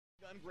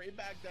begun. Great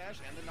backdash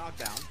and the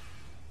knockdown.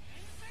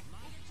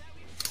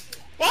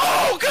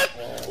 Oh, good!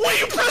 What are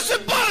you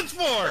pressing buttons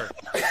for?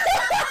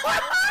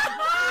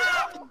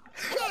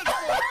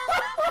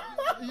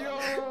 Yo!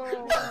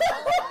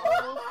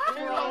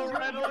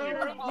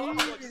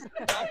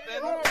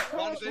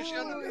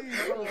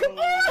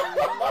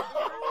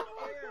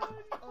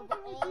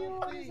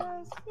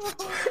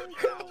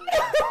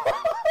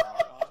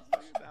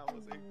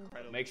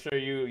 Make sure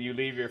you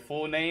leave your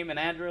full name and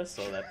address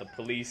so that the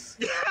police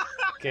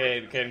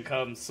can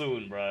come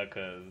soon, bro.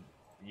 Cause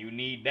you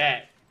need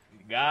that.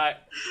 God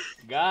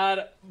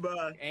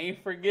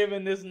ain't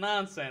forgiving this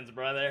nonsense,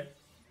 brother.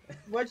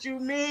 What you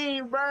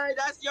mean, bro?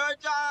 That's your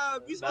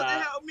job. You supposed to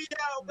help me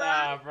out, bro.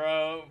 Nah,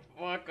 bro.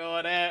 Fuck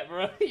all that,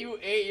 bro. You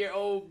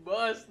 8-year-old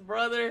bust,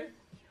 brother.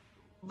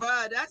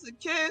 Bro, that's a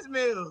kid's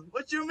meal.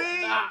 What you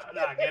mean? Nah,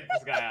 get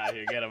this guy out of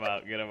here. Get him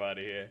out. Get him out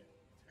of here.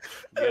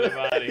 Get him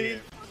out of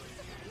here.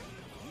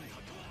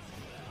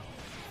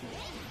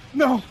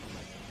 No.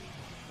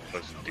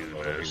 Let's do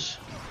this.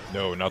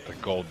 No, not the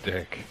gold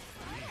dick.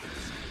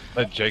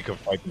 Let Jacob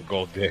fight the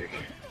gold dick.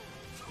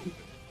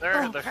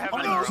 They're having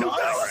a real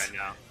battle right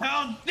now.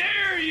 How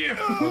dare you!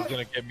 Who's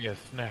gonna give me a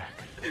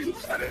snack?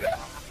 Shut it up.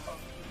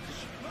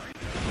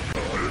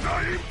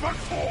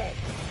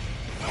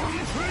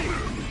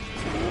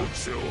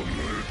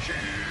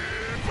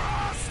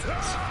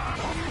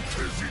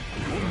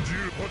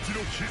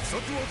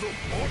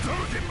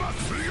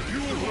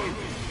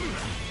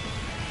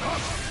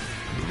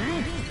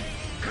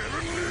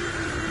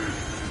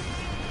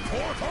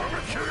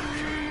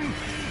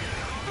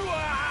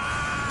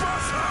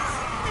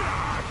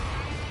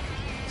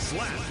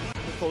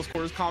 The close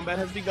quarters combat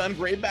has begun.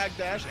 Great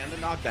backdash and the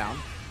knockdown.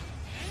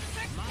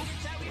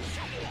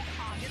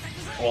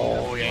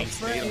 Oh, yeah, he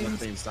stayed on the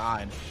same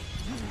side.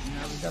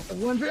 Now we got the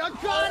one. I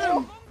got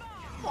him!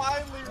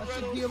 Finally, I Reynolds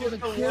should be able to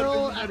gets the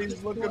kill one that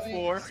he's looking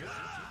for.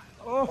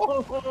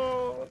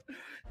 Oh,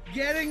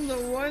 getting the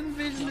one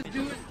vision to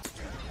do it.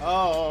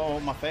 Oh,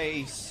 my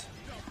face.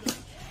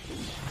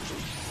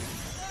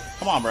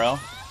 Come on, bro.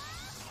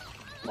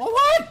 Oh,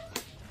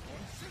 what?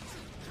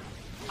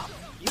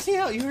 You see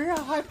how you hear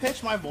how high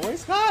pitched my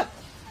voice got?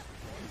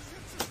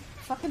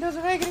 Fucking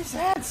doesn't make any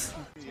sense.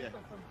 Yeah.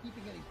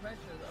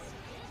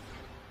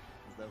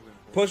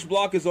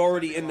 pUsHbLoCk is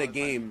already in the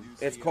game.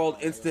 It's called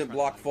instant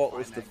block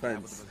faultless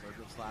defense.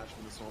 Slash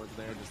from the swords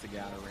there just to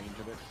get out of range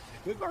of it.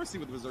 Good RC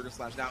with the Berserker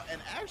Slash now,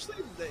 and actually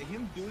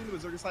him doing the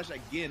Berserker Slash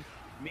again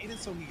made it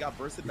so he got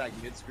bursted back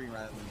mid-screen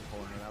rather than the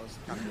corner. That was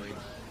kind of weird.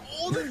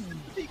 Oh,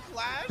 the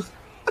clash!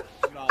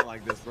 Not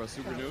like this, bro.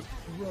 Super noob.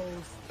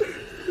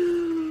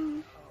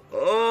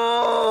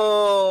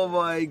 Oh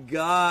my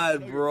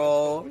god,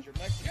 bro. He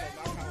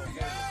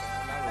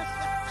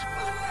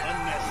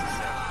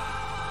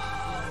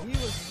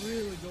was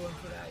really going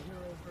for that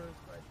hero burst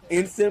right there.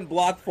 Instant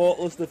block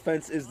faultless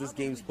defense is this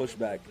game's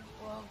pushback.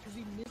 Well, because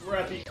he missed We're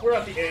at the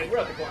end. We're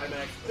at the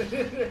climax.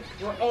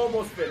 We're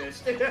almost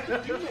finished. You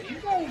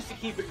guys used to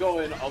keep it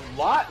going a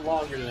lot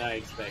longer than I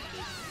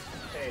expected.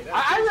 Hey,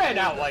 I ran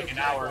out like an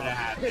hour and a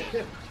half.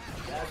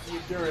 That's the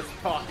endurance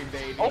talking,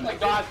 baby. Oh my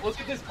god, look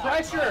at this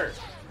pressure!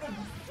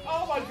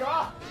 Oh my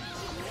god!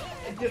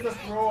 It gets us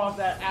throw off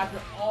that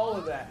after all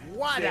of that.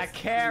 What a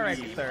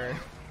character!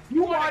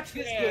 You watch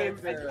this game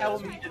and tell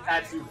me that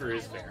that super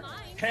is fair.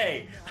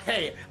 Hey,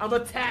 I'm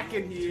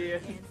attacking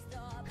here.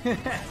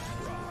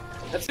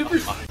 That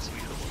super's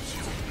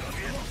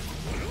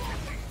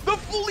The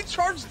fully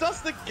charged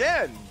dust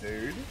again,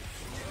 dude.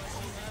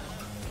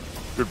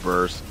 Good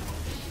burst.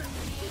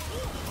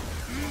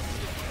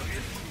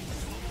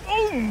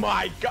 Oh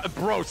my god,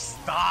 bro,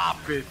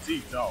 stop it,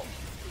 Cheeto.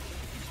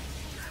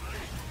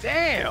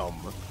 Damn.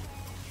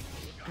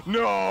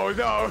 No.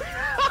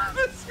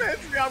 This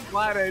man's me. I'm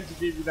glad I actually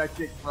gave you that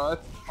kick, bro.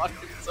 That's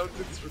fucking so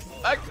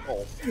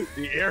disrespectful.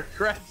 The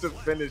aircraft to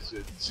finish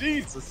it.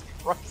 Jesus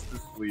Christ,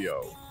 this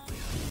Leo.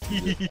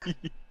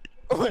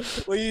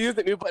 Well, you use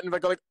the new button by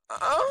going,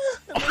 Oh,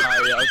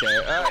 yeah, okay.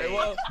 Alright,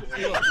 well.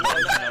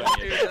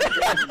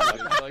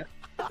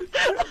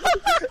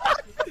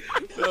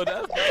 No,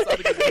 that's how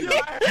to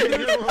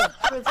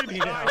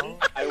get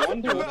I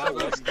wonder what that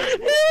was.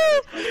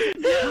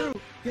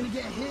 Gonna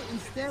get hit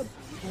instead.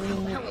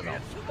 That was a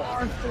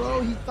far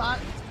throw. He thought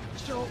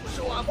show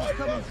off was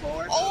coming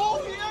forward.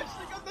 Oh, he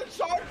actually got the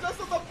charge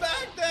just on the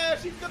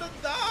backdash. He's gonna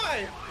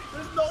die.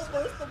 There's no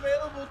burst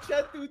available.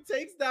 Cheeto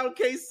takes down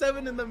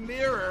K7 in the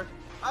mirror.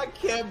 I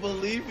can't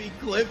believe he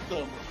clipped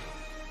him.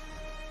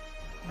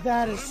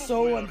 That is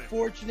so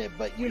unfortunate,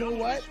 but you know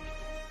what?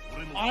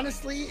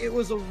 Honestly, it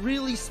was a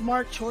really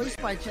smart choice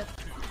by Cheeto.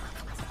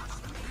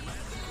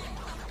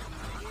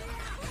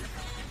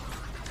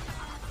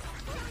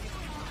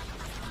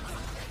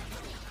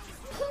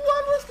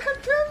 What was that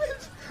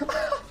damage?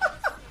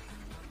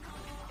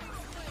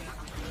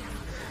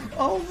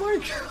 Oh my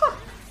god.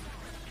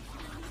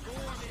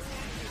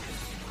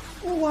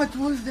 What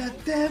was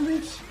that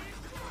damage?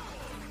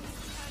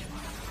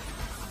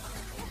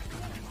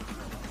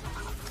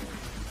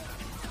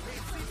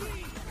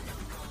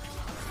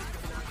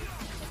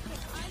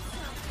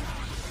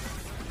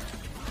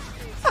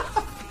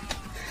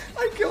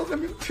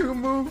 him in 2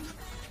 moves.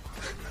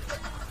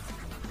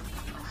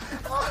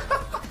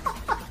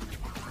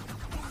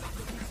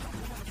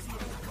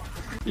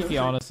 He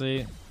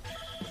honestly,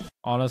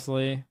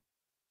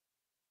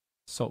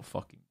 so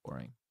fucking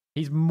boring.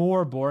 He's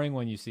more boring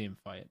when you see him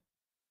fight.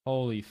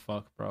 Holy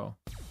fuck, bro.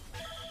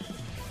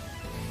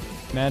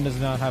 Man does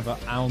not have an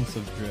ounce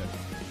of drip.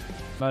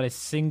 Not a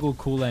single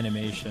cool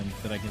animation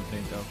that I can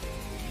think of.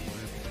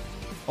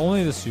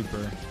 Only the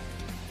super.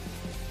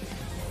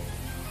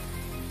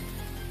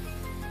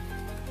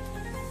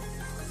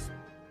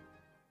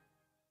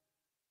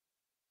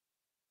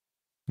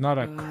 Not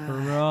a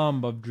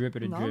crumb of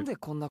drippity drip.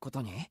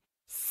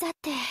 さ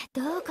て、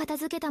どう片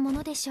付けたも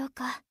のでしょう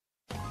か。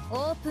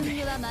オープン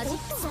にはマジック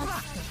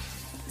さ。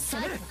そ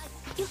れ。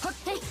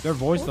Their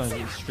voice lines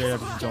is straight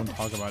up just don't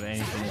talk about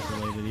anything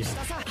related.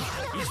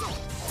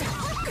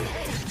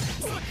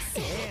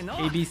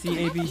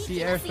 ABC,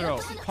 ABC, air throw,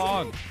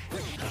 Pog.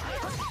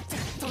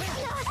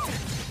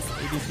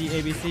 ABC,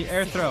 ABC,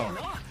 air throw.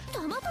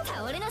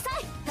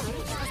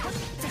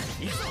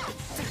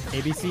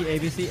 ABC,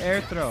 ABC,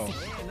 air throw.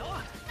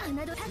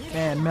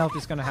 Man, Melt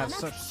is gonna have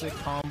such sick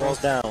combos.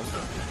 Down.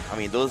 I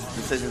mean, those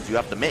decisions you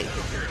have to make.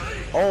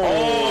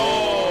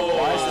 Oh,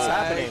 why is this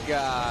happening?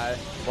 God.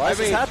 Why is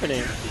this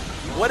happening?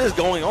 What is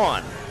going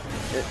on?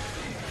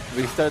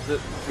 We start the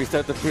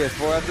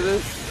PS4 after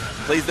this?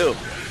 Please do.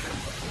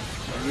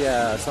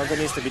 Yeah, something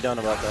needs to be done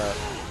about that.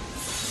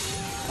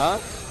 Huh?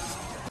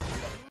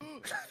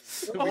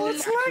 Oh,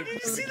 it's lagging. You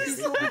see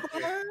this lag?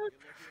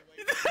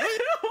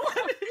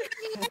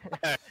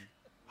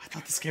 I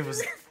thought this game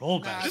was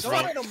rollback. Just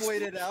let him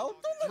wait it out.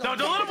 No,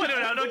 don't let him wait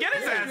it out. No, get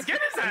his ass. Get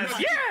his ass.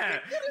 Yeah.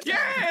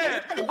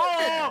 Yeah.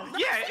 Oh,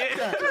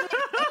 yeah.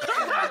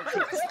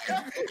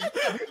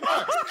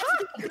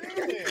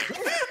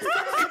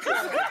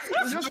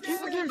 Just keep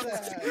the game.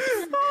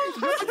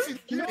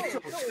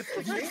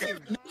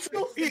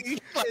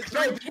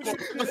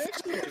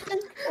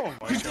 Oh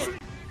my god.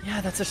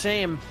 Yeah, that's a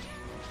shame.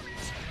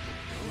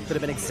 Could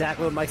have been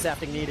exactly what Mike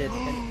Safting needed.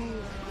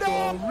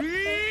 No,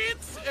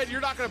 and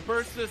you're not gonna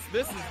burst this.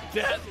 This is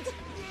death.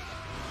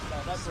 No,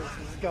 that burst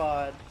is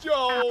gone.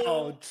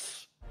 Joe.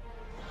 Ouch.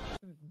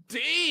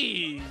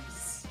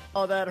 Jeez.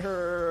 Oh, that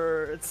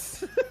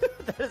hurts.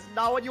 That is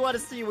not what you want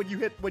to see when you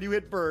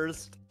hit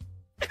burst.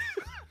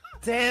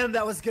 Damn,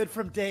 that was good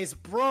from Days,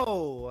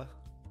 bro.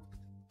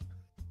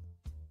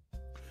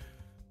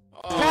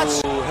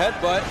 Catch.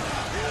 Headbutt.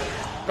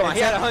 Come on,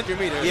 he had 100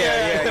 meters.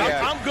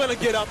 Yeah. I'm gonna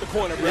get out the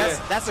corner, bro.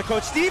 That's a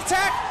Coach Steve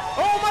tack.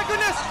 Oh my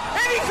goodness!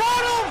 And he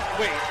caught him.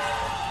 Wait.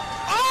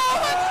 Oh!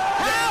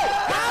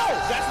 How?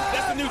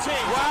 That's the new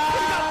change. Wow!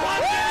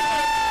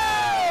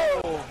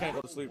 Can't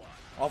go to sleep.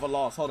 Off a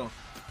loss. Hold on.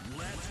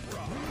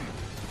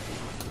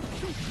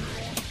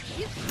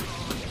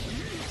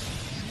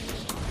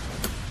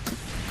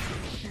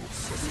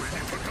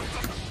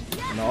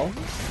 No.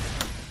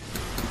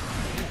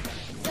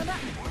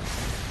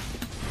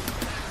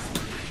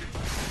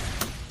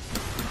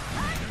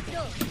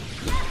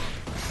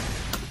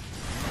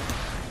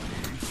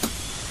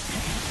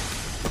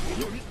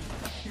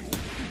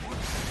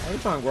 Why are you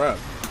trying to grab?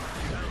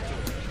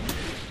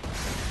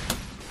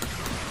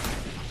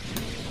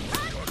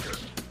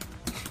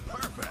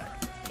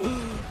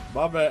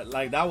 My bad,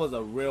 like that was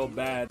a real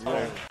bad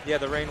rain. Yeah,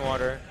 the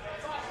rainwater.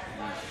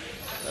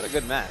 What a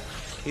good match.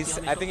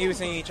 I think he was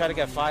saying he tried to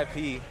get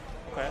 5P.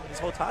 Okay. Is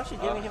Hotashi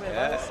giving him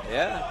advice?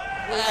 Yeah.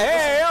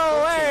 Hey,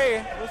 yo,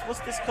 hey! What's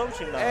this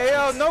coaching now? Hey,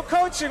 yo, no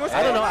coaching. What's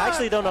I don't know. going on? I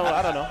actually don't know.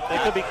 I don't know. They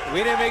could be.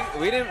 We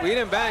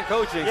didn't ban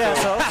coaching. Yeah,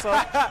 so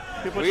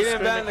people we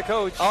didn't ban the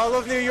coach. All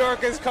of New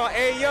Yorkers call,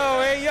 hey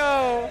yo.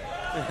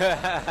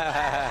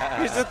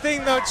 Here's the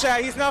thing though,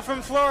 chat. He's not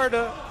from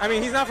Florida. I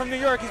mean, he's not from New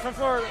York. He's from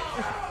Florida.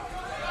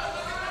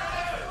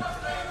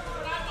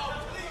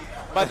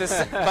 By the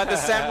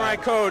samurai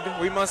code,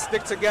 we must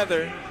stick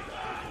together.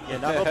 Yeah,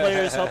 Nago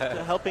players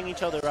helping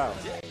each other out.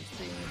 That you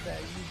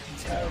can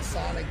tell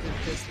Sonic is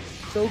just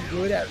so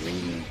good at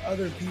reading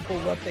other people,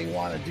 what they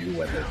want to do,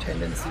 what their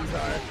tendencies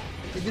are.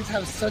 They just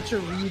have such a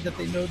read that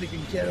they know they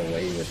can get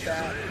away with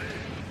that.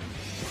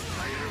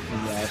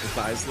 Yeah,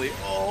 precisely.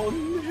 Oh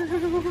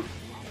no!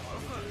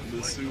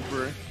 The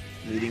super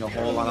needing a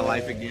whole lot of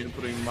life again,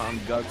 putting him on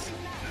guts.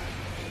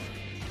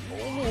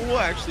 Oh, we'll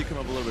actually come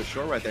up a little bit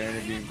short right there,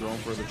 and being thrown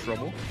for the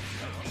trouble.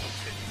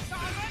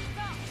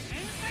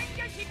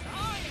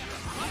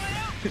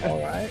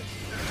 All right,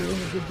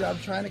 doing a good job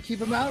trying to keep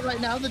him out right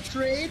now. The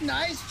trade,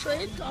 nice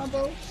trade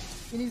combo,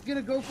 and he's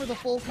gonna go for the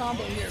full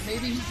combo here.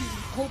 Maybe he's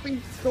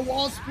hoping the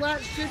wall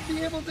splat should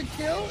be able to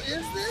kill.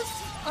 Is this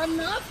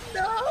enough?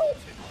 No!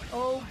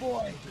 Oh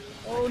boy!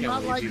 Oh,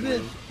 not like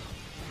this.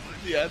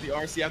 Yeah, the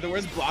RC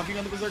afterwards blocking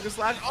on the Berserker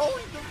Slash. Oh,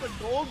 he took the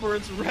gold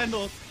burst,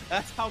 Reynolds.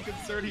 That's how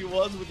concerned he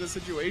was with the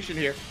situation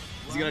here.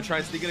 Is he gonna try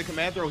and sneak in a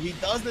command throw? He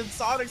does, then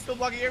Sonic still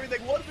blocking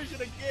everything. One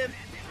vision again.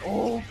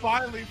 Oh,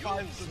 finally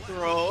finds the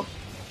throw.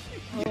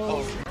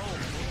 Oh.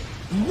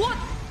 What?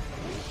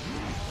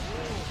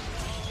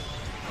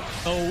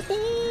 Oh.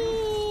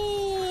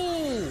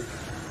 Ooh!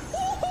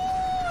 Ooh!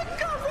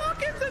 Got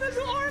rockets in his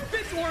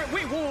armpits! swore.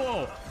 Wait,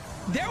 whoa.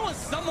 There was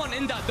someone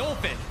in that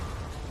dolphin.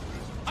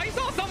 I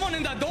saw someone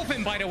in that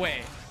dolphin, by the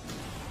way.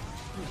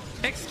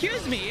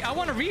 Excuse me, I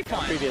want a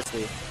refund.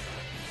 Previously.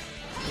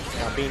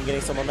 Now Bean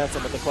getting some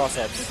momentum with the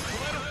cross-ups.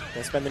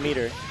 Gonna spend the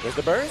meter. Where's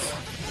the burst?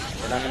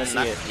 We're not gonna see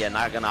it. Yeah,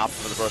 not gonna opt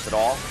for the burst at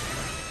all.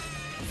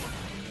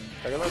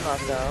 Regular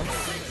knockdown.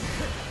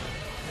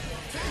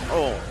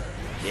 Oh,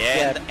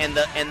 yeah, and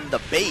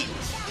the bait.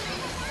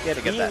 Yeah,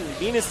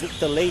 Bean is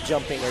delay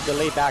jumping or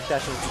delay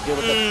backdashing to deal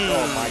with the.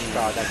 Oh my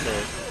god, that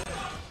killed.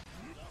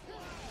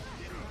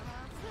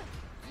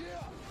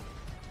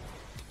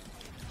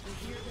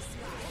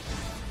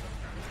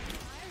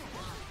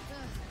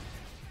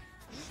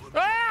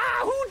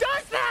 Ah! Who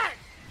does that?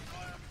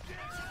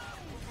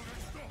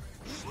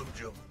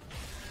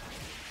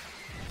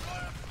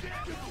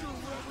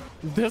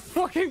 This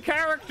fucking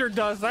character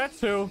does that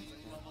too.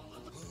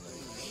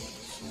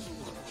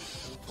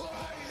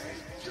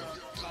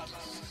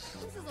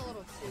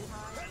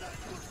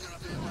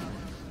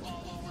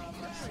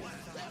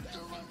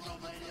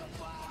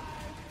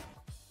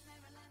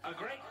 A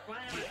great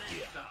plan and then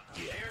some.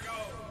 Here goes.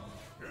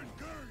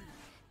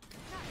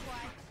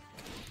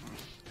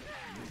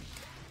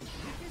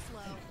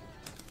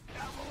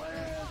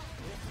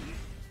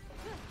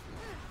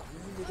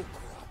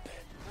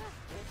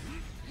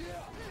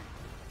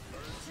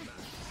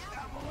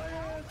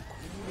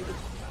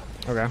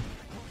 Okay.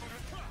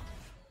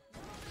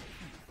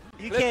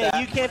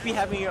 You can't be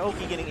having your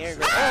Oki getting air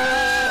grab.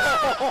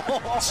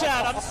 Oh!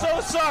 Chad, I'm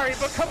so sorry,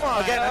 but come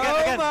on. Again.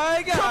 Oh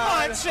my god.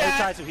 Come on,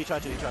 Chad. He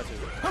tried to.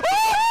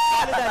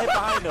 How did that hit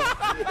behind him?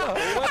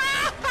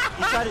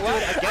 He tried to do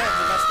it again.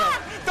 He messed up.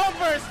 Don't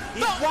burst.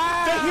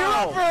 Wow. The hero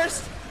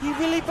burst. He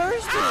really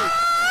bursted.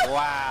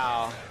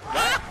 Wow.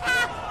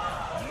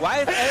 Why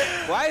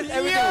is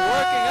everything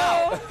working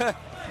out?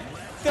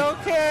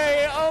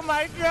 Okay, oh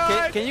my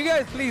god. Can you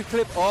guys please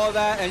clip all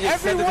that and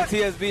just send it to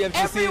TSB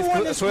MCC's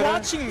Everyone is Twitter?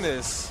 watching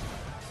this.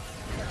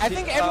 I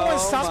think everyone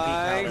stopped.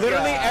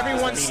 Literally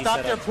everyone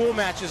stopped their pool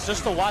matches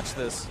just to watch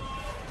this.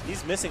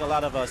 He's missing a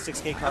lot of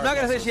 6K cards. I'm not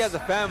gonna say she has a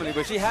family,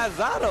 but she has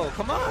Zato.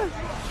 Come on.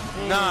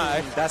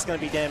 Nah, that's gonna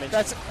be damage.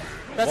 That's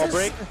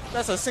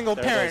a single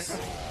There parent.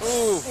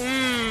 Ooh.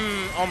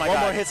 Oh my god. One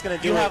more hit's gonna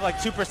do You it. have like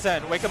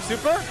 2%. Wake up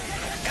super.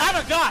 I'm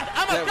a god.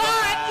 I'm a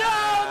god. Yo,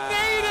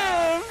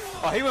 native.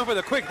 Oh, he went for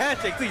the quick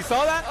handshake too. You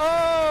saw that?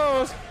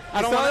 Oh,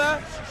 I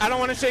don't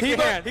want to shake your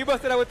hand. He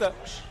busted out with the.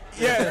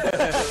 Yeah.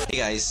 Hey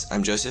guys,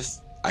 I'm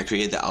Joseph. I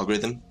created the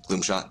algorithm,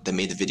 Gloomshot, that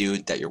made the video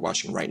that you're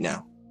watching right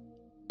now.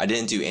 I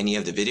didn't do any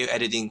of the video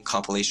editing,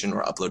 compilation,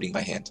 or uploading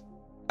by hand.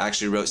 I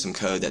actually wrote some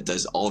code that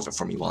does all of it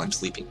for me while I'm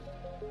sleeping.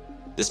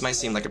 This might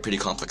seem like a pretty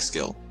complex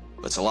skill,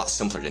 but it's a lot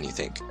simpler than you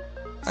think.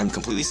 I'm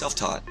completely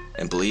self-taught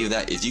and believe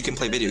that if you can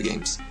play video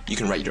games, you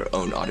can write your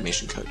own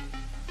automation code.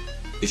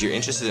 If you're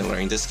interested in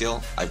learning this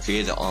skill, I've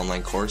created an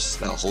online course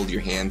that'll hold your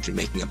hand through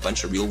making a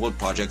bunch of real-world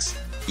projects,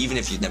 even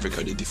if you've never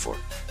coded before.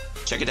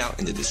 Check it out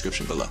in the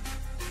description below.